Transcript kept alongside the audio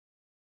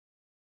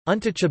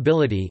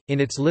Untouchability,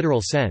 in its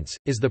literal sense,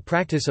 is the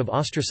practice of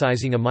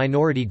ostracizing a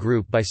minority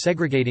group by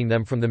segregating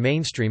them from the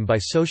mainstream by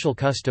social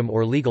custom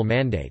or legal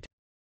mandate.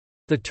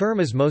 The term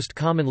is most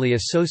commonly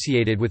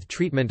associated with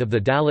treatment of the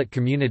Dalit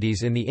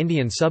communities in the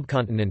Indian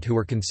subcontinent who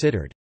were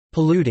considered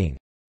polluting,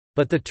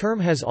 but the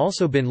term has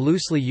also been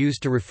loosely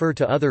used to refer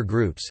to other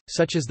groups,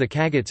 such as the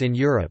Kagits in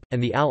Europe,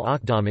 and the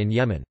Al-Aqdam in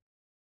Yemen.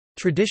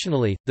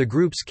 Traditionally, the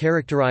groups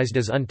characterized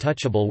as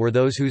untouchable were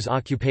those whose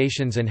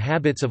occupations and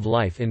habits of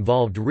life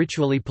involved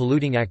ritually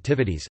polluting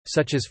activities,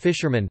 such as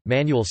fishermen,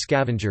 manual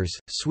scavengers,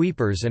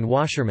 sweepers and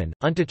washermen.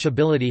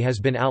 Untouchability has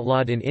been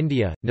outlawed in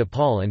India,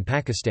 Nepal and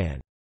Pakistan.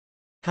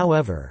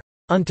 However,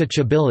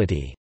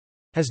 untouchability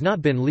has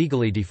not been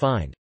legally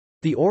defined.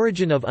 The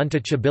origin of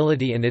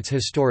untouchability and its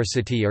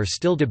historicity are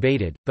still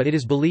debated, but it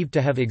is believed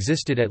to have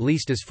existed at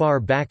least as far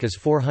back as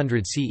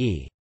 400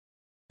 CE.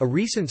 A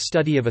recent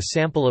study of a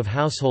sample of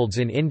households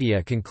in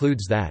India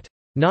concludes that,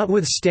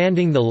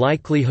 "Notwithstanding the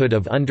likelihood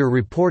of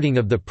under-reporting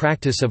of the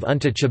practice of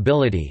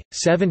untouchability,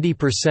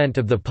 70%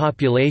 of the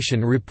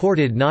population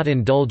reported not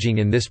indulging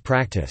in this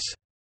practice.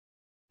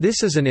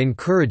 This is an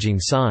encouraging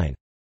sign."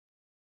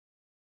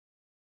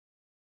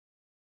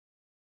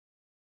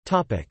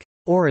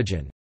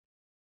 Origin.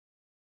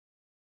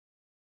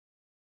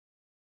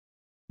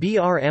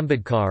 B.R.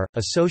 Ambedkar,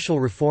 a social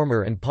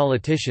reformer and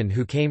politician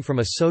who came from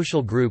a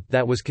social group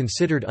that was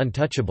considered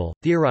untouchable,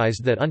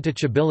 theorized that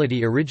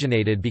untouchability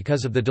originated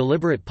because of the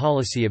deliberate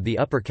policy of the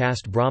upper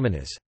caste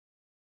Brahmanas.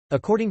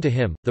 According to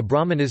him, the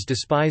Brahmanas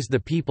despised the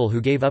people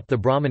who gave up the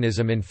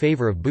Brahmanism in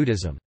favor of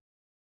Buddhism.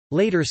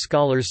 Later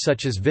scholars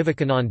such as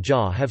Vivekanand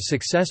Jha have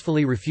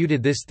successfully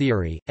refuted this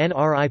theory.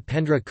 Nri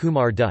Pendra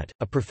Kumar Dutt,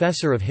 a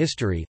professor of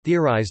history,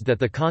 theorized that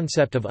the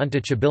concept of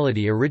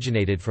untouchability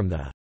originated from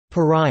the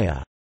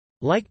pariah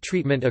like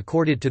treatment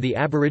accorded to the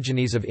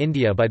Aborigines of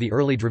India by the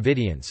early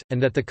Dravidians,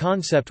 and that the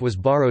concept was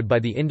borrowed by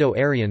the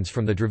Indo-Aryans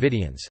from the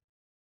Dravidians.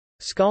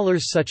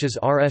 Scholars such as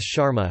R. S.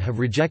 Sharma have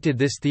rejected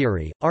this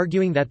theory,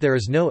 arguing that there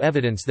is no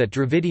evidence that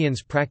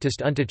Dravidians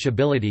practiced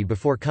untouchability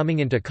before coming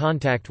into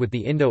contact with the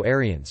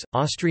Indo-Aryans.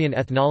 Austrian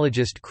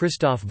ethnologist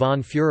Christoph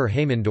von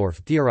Führer-Heimendorf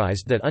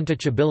theorized that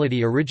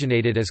untouchability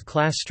originated as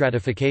class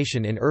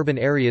stratification in urban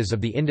areas of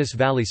the Indus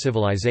Valley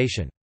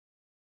Civilization.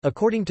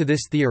 According to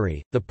this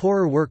theory, the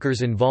poorer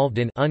workers involved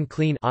in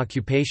unclean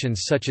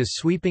occupations such as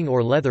sweeping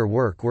or leather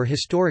work were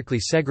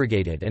historically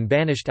segregated and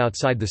banished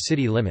outside the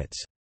city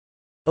limits.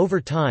 Over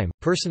time,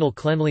 personal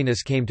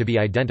cleanliness came to be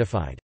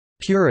identified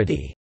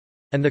purity,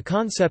 and the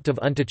concept of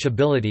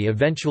untouchability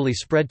eventually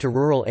spread to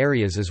rural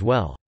areas as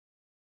well.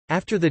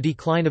 After the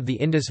decline of the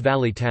Indus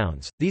Valley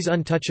towns, these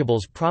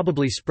untouchables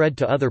probably spread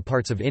to other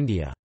parts of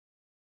India.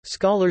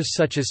 Scholars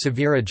such as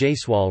Savira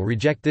Jaiswal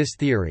reject this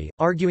theory,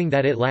 arguing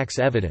that it lacks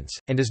evidence,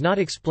 and does not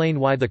explain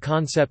why the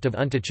concept of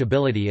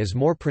untouchability is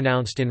more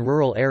pronounced in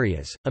rural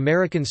areas.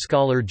 American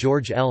scholar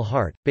George L.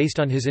 Hart, based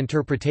on his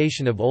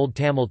interpretation of Old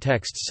Tamil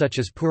texts such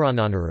as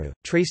Purananuru,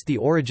 traced the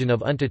origin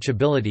of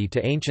untouchability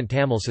to ancient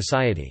Tamil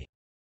society.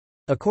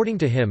 According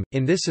to him,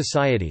 in this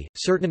society,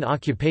 certain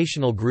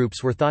occupational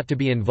groups were thought to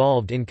be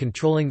involved in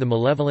controlling the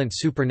malevolent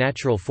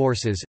supernatural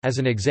forces. As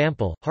an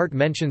example, Hart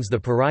mentions the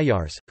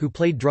Parayars, who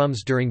played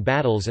drums during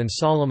battles and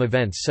solemn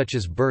events such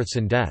as births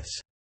and deaths.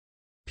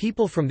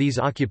 People from these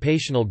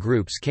occupational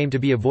groups came to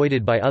be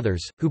avoided by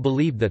others, who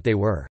believed that they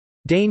were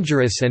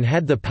dangerous and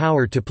had the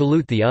power to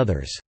pollute the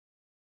others.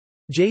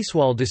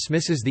 Jaiswal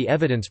dismisses the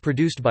evidence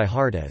produced by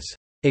Hart as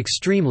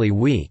extremely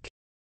weak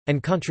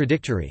and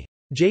contradictory.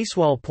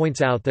 Jaiswal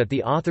points out that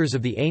the authors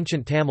of the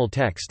ancient Tamil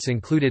texts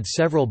included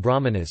several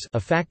Brahmanas, a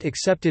fact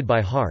accepted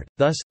by Hart.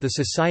 Thus, the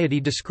society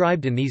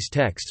described in these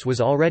texts was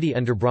already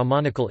under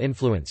Brahmanical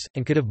influence,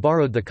 and could have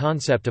borrowed the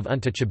concept of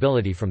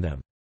untouchability from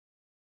them.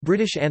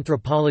 British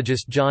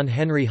anthropologist John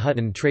Henry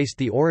Hutton traced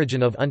the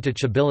origin of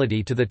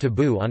untouchability to the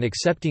taboo on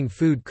accepting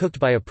food cooked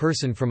by a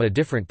person from a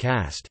different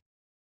caste.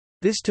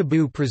 This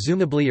taboo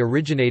presumably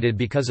originated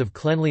because of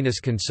cleanliness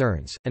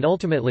concerns, and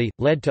ultimately,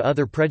 led to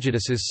other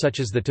prejudices such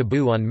as the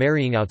taboo on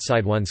marrying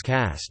outside one's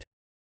caste.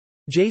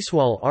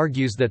 Jaiswal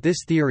argues that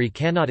this theory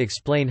cannot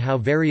explain how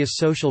various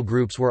social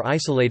groups were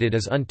isolated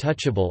as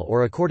untouchable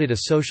or accorded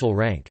a social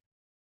rank.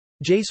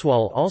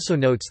 Jaiswal also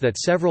notes that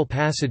several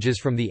passages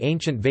from the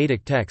ancient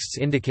Vedic texts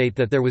indicate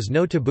that there was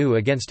no taboo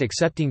against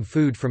accepting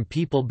food from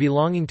people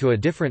belonging to a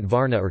different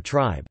varna or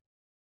tribe.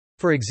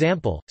 For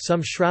example,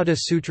 some Shrauta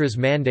Sutras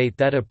mandate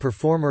that a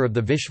performer of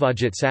the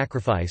Vishvajit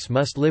sacrifice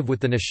must live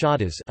with the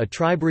Nishadas, a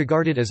tribe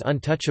regarded as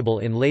untouchable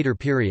in later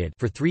period,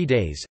 for 3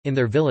 days, in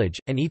their village,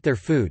 and eat their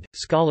food.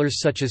 Scholars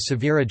such as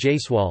Savira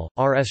Jaiswal,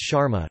 R. S.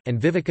 Sharma, and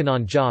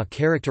Vivekanand Jha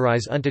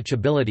characterize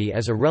untouchability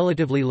as a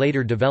relatively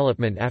later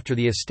development after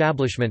the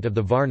establishment of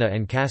the Varna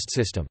and caste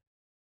system.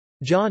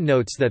 Jha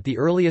notes that the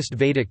earliest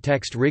Vedic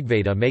text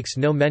Rigveda makes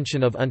no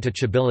mention of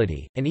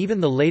untouchability, and even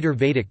the later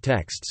Vedic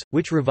texts,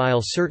 which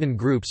revile certain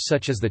groups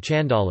such as the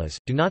Chandalas,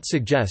 do not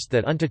suggest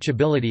that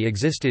untouchability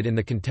existed in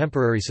the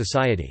contemporary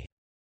society.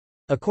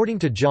 According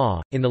to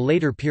Jha, in the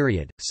later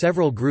period,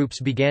 several groups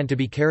began to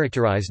be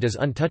characterized as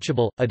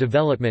untouchable, a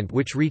development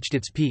which reached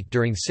its peak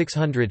during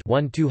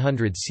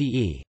 600–1200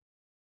 CE.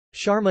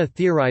 Sharma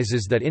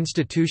theorizes that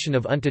institution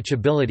of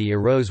untouchability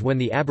arose when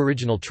the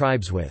Aboriginal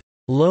tribes with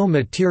low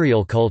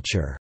material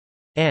culture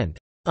and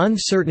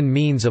uncertain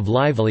means of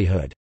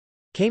livelihood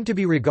came to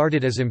be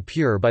regarded as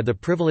impure by the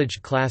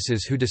privileged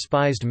classes who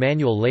despised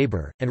manual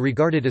labor, and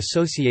regarded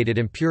associated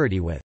impurity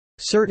with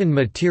certain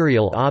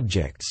material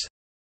objects.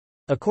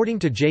 According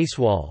to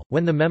Jaiswal,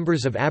 when the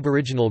members of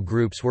Aboriginal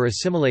groups were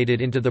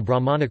assimilated into the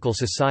Brahmanical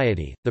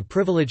society, the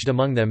privileged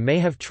among them may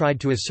have tried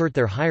to assert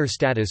their higher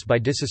status by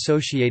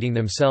disassociating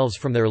themselves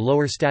from their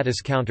lower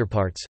status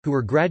counterparts, who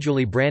were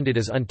gradually branded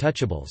as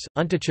untouchables.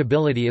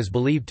 Untouchability is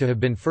believed to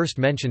have been first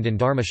mentioned in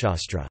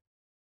Dharmashastra.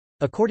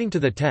 According to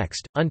the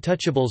text,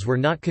 untouchables were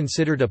not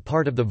considered a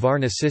part of the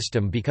Varna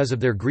system because of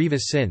their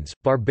grievous sins,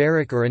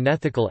 barbaric or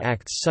unethical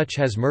acts such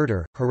as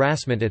murder,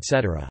 harassment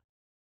etc.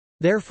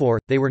 Therefore,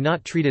 they were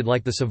not treated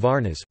like the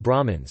Savarnas,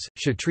 Brahmins,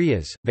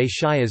 Kshatriyas,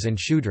 Vaishyas and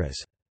Shudras.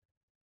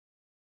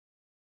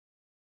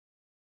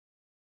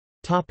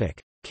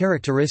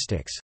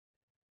 Characteristics.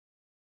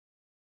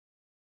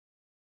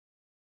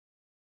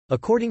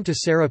 According to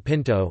Sarah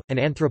Pinto, an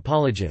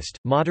anthropologist,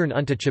 modern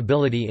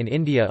untouchability in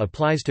India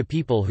applies to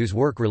people whose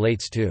work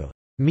relates to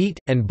meat,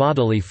 and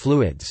bodily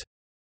fluids.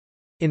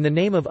 In the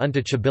name of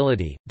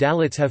untouchability,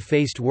 Dalits have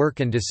faced work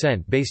and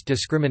descent-based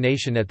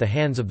discrimination at the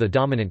hands of the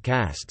dominant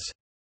castes.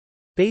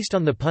 Based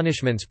on the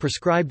punishments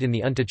prescribed in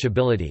the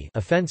Untouchability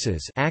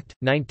Offences Act,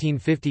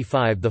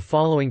 1955, the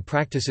following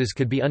practices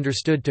could be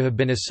understood to have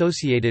been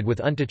associated with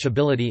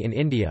untouchability in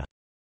India.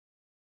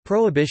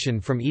 Prohibition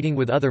from eating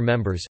with other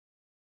members.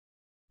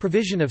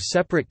 Provision of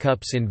separate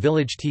cups in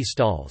village tea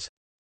stalls.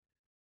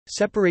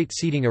 Separate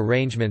seating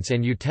arrangements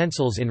and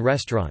utensils in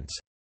restaurants.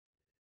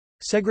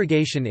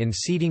 Segregation in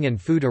seating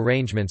and food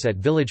arrangements at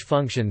village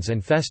functions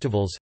and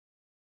festivals.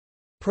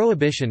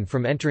 Prohibition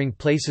from entering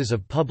places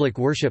of public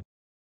worship.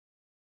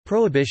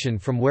 Prohibition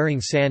from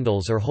wearing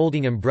sandals or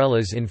holding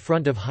umbrellas in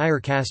front of higher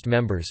caste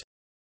members.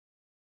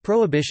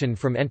 Prohibition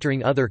from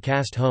entering other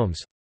caste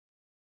homes.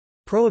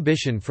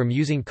 Prohibition from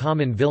using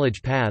common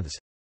village paths.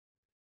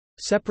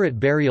 Separate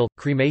burial,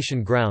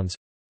 cremation grounds.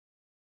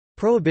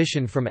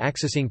 Prohibition from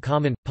accessing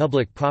common,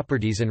 public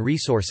properties and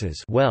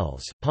resources,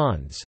 wells,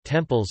 ponds,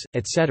 temples,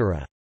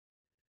 etc.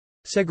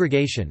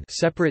 Segregation,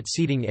 separate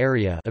seating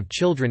area of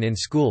children in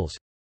schools.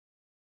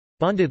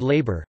 Bonded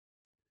labor.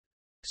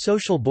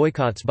 Social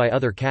boycotts by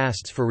other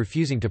castes for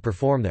refusing to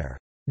perform their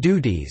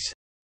duties.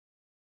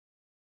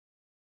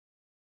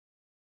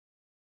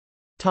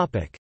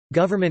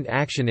 Government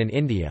action in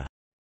India.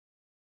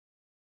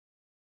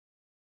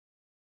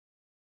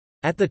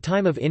 At the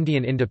time of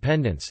Indian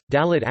independence,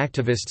 Dalit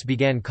activists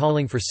began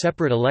calling for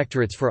separate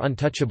electorates for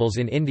untouchables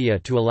in India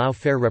to allow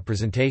fair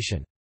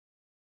representation.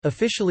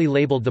 Officially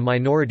labelled the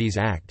Minorities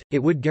Act, it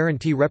would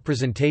guarantee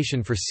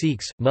representation for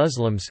Sikhs,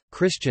 Muslims,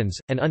 Christians,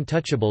 and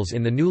untouchables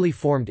in the newly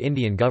formed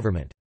Indian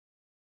government.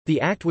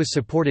 The act was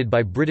supported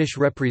by British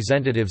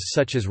representatives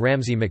such as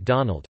Ramsay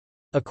MacDonald.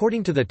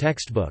 According to the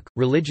textbook,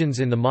 Religions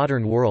in the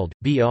Modern World,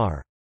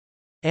 B.R.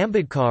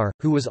 Ambedkar,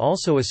 who was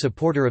also a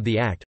supporter of the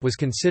act, was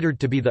considered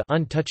to be the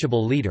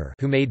untouchable leader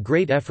who made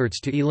great efforts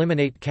to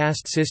eliminate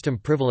caste system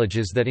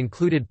privileges that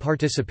included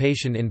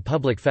participation in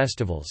public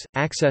festivals,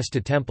 access to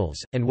temples,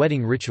 and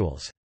wedding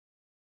rituals.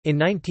 In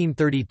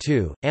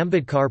 1932,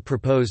 Ambedkar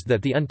proposed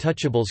that the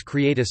untouchables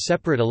create a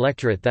separate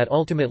electorate that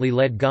ultimately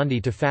led Gandhi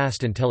to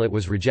fast until it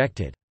was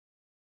rejected.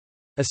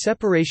 A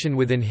separation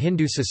within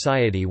Hindu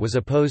society was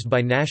opposed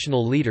by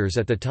national leaders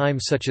at the time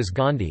such as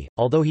Gandhi,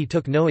 although he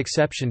took no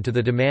exception to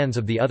the demands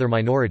of the other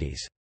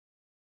minorities.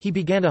 He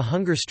began a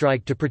hunger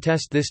strike to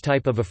protest this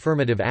type of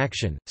affirmative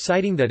action,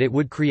 citing that it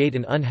would create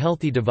an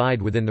unhealthy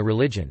divide within the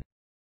religion.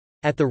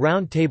 At the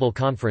Round Table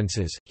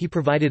conferences, he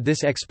provided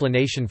this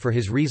explanation for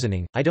his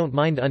reasoning: "I don't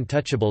mind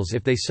untouchables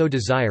if they so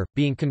desire,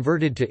 being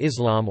converted to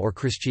Islam or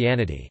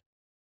Christianity.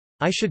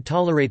 I should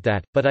tolerate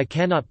that, but I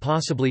cannot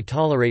possibly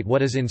tolerate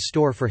what is in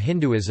store for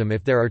Hinduism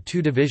if there are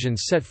two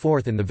divisions set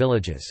forth in the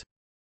villages.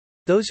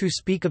 Those who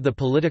speak of the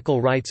political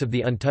rights of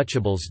the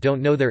untouchables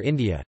don't know their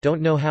India,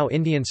 don't know how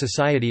Indian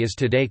society is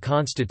today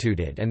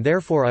constituted, and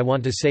therefore I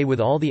want to say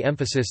with all the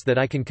emphasis that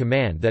I can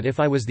command that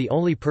if I was the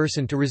only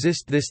person to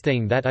resist this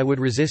thing, that I would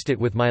resist it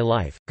with my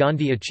life."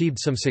 Gandhi achieved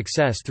some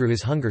success through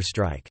his hunger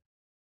strike.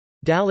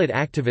 Dalit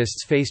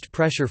activists faced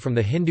pressure from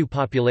the Hindu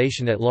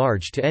population at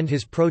large to end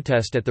his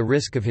protest at the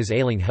risk of his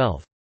ailing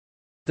health.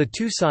 The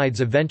two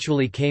sides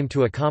eventually came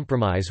to a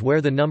compromise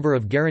where the number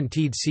of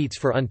guaranteed seats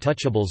for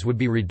untouchables would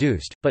be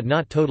reduced, but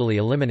not totally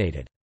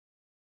eliminated.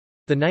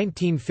 The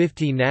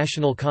 1950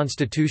 National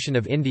Constitution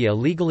of India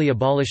legally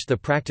abolished the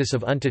practice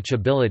of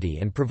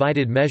untouchability and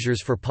provided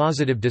measures for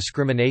positive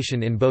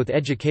discrimination in both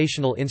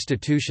educational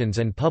institutions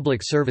and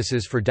public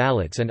services for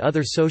Dalits and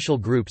other social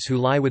groups who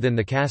lie within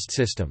the caste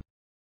system.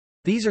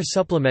 These are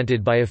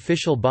supplemented by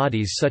official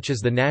bodies such as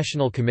the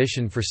National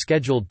Commission for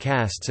Scheduled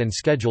Castes and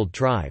Scheduled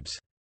Tribes.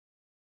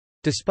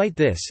 Despite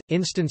this,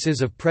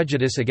 instances of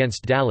prejudice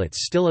against Dalits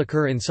still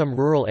occur in some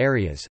rural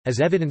areas, as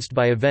evidenced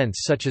by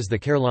events such as the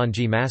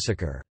Kairlanji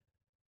massacre.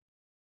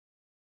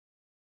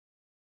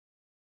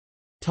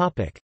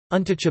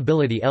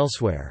 Untouchability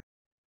elsewhere.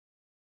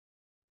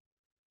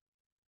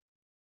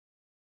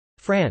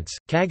 France,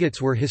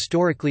 Kagits were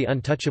historically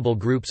untouchable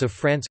groups of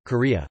France,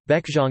 Korea.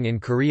 Baekjeong in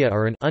Korea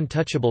are an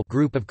untouchable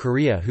group of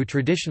Korea who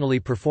traditionally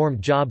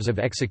performed jobs of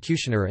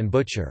executioner and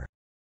butcher.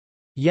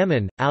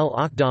 Yemen,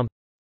 al-Akdam.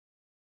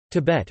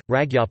 Tibet,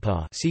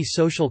 Ragyapa, see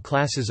social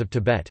classes of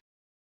Tibet.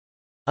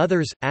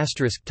 Others,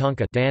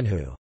 Tonka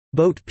Danhu,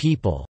 boat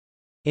people,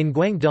 in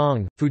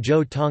Guangdong,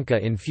 Fuzhou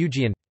Tonka in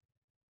Fujian.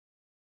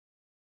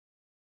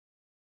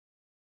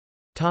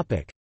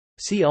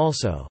 See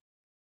also: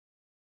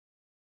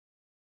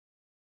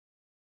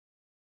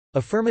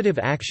 affirmative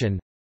action,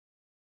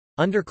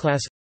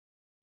 underclass,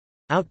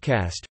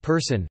 outcast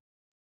person,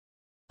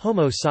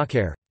 homo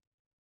sacer.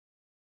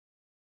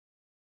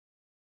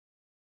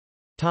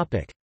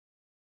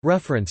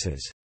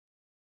 References.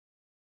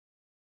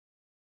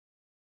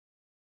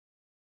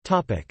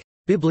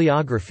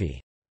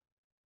 Bibliography.